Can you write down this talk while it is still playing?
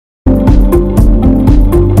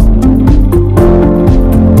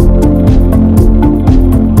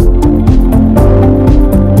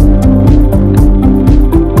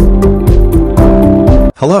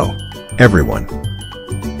Hello, everyone.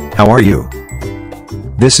 How are you?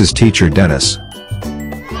 This is Teacher Dennis.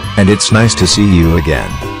 And it's nice to see you again.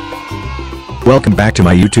 Welcome back to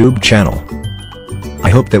my YouTube channel.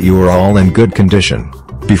 I hope that you are all in good condition.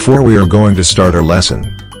 Before we are going to start our lesson,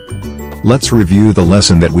 let's review the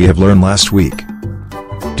lesson that we have learned last week.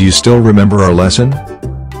 Do you still remember our lesson?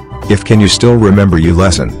 If can you still remember your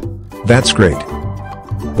lesson? That's great.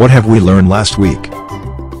 What have we learned last week?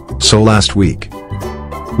 So last week,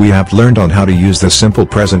 we have learned on how to use the simple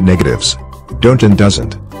present negatives, don't and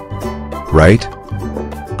doesn't. Right?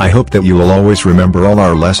 I hope that you will always remember all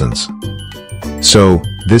our lessons. So,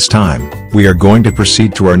 this time, we are going to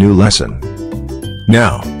proceed to our new lesson.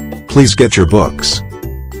 Now, please get your books,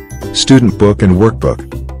 student book and workbook,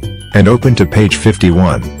 and open to page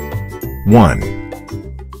 51. 1,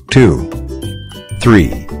 2,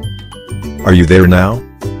 3. Are you there now?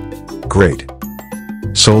 Great.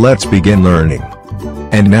 So let's begin learning.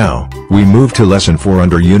 And now, we move to Lesson 4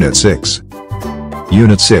 under Unit 6.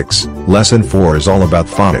 Unit 6, Lesson 4 is all about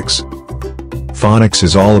phonics. Phonics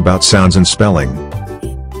is all about sounds and spelling.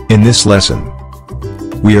 In this lesson,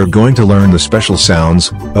 we are going to learn the special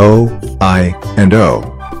sounds, O, I, and O,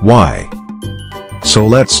 Y. So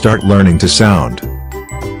let's start learning to sound.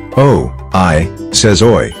 O, I, says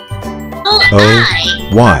oi.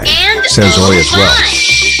 O, Y, says oi as well.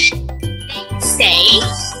 Say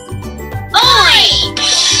oi.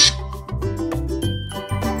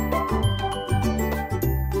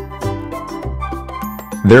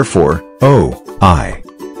 Therefore, O, I,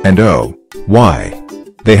 and O, Y,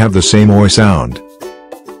 they have the same oi sound.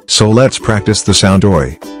 So let's practice the sound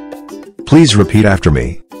oi. Please repeat after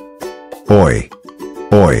me. Oi,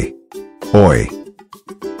 oi, oi.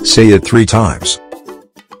 Say it 3 times.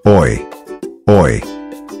 Oi, oi,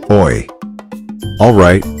 oi.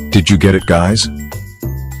 Alright, did you get it, guys?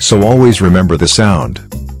 So always remember the sound.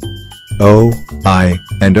 O, I,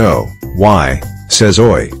 and O, Y, says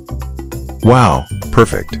oi. Wow,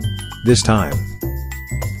 perfect. This time,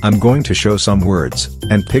 I'm going to show some words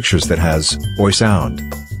and pictures that has oi sound.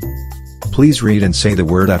 Please read and say the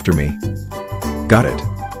word after me. Got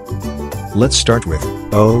it? Let's start with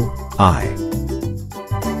O, I.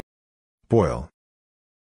 Boil.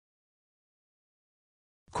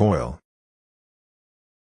 Coil.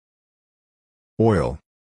 Oil.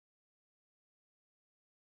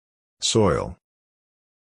 Soil.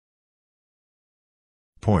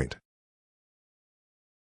 Point.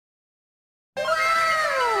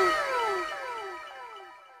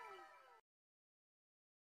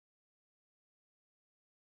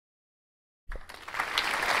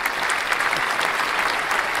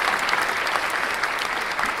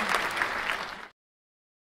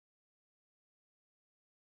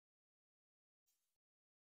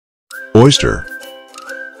 Oyster.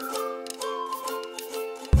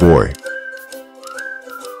 Boy.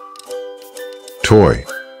 Toy.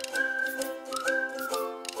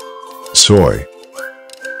 Soy.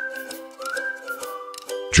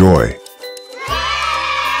 Joy.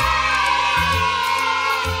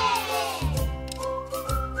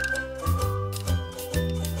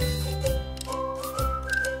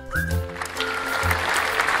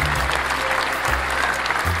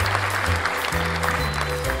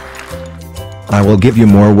 I will give you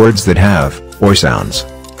more words that have oi sounds.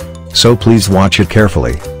 So please watch it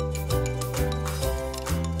carefully.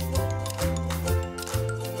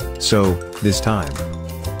 So, this time,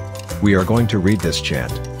 we are going to read this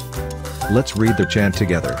chant. Let's read the chant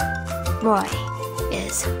together. Roy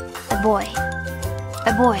is a boy.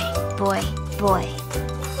 A boy, boy, boy.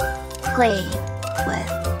 Playing with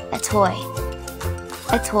a toy.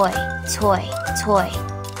 A toy, toy, toy.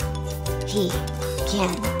 He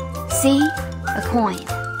can see a coin.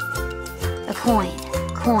 A coin,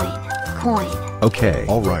 coin, coin. Okay.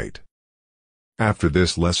 Alright. After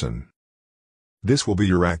this lesson, this will be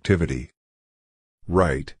your activity.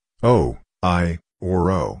 Write O, I, or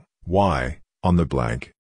O, Y, on the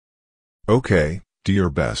blank. Okay, do your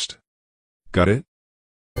best. Got it?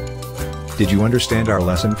 Did you understand our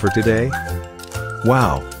lesson for today?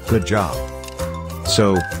 Wow, good job.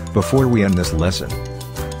 So, before we end this lesson,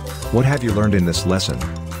 what have you learned in this lesson?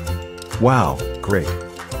 Wow, great.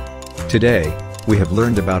 Today, we have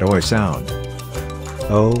learned about oi sound.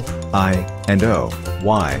 O, I, and O,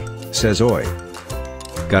 Y, says oi.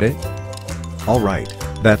 Got it? Alright,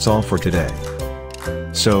 that's all for today.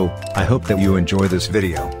 So, I hope that you enjoy this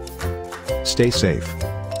video. Stay safe.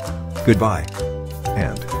 Goodbye.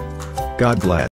 And God bless.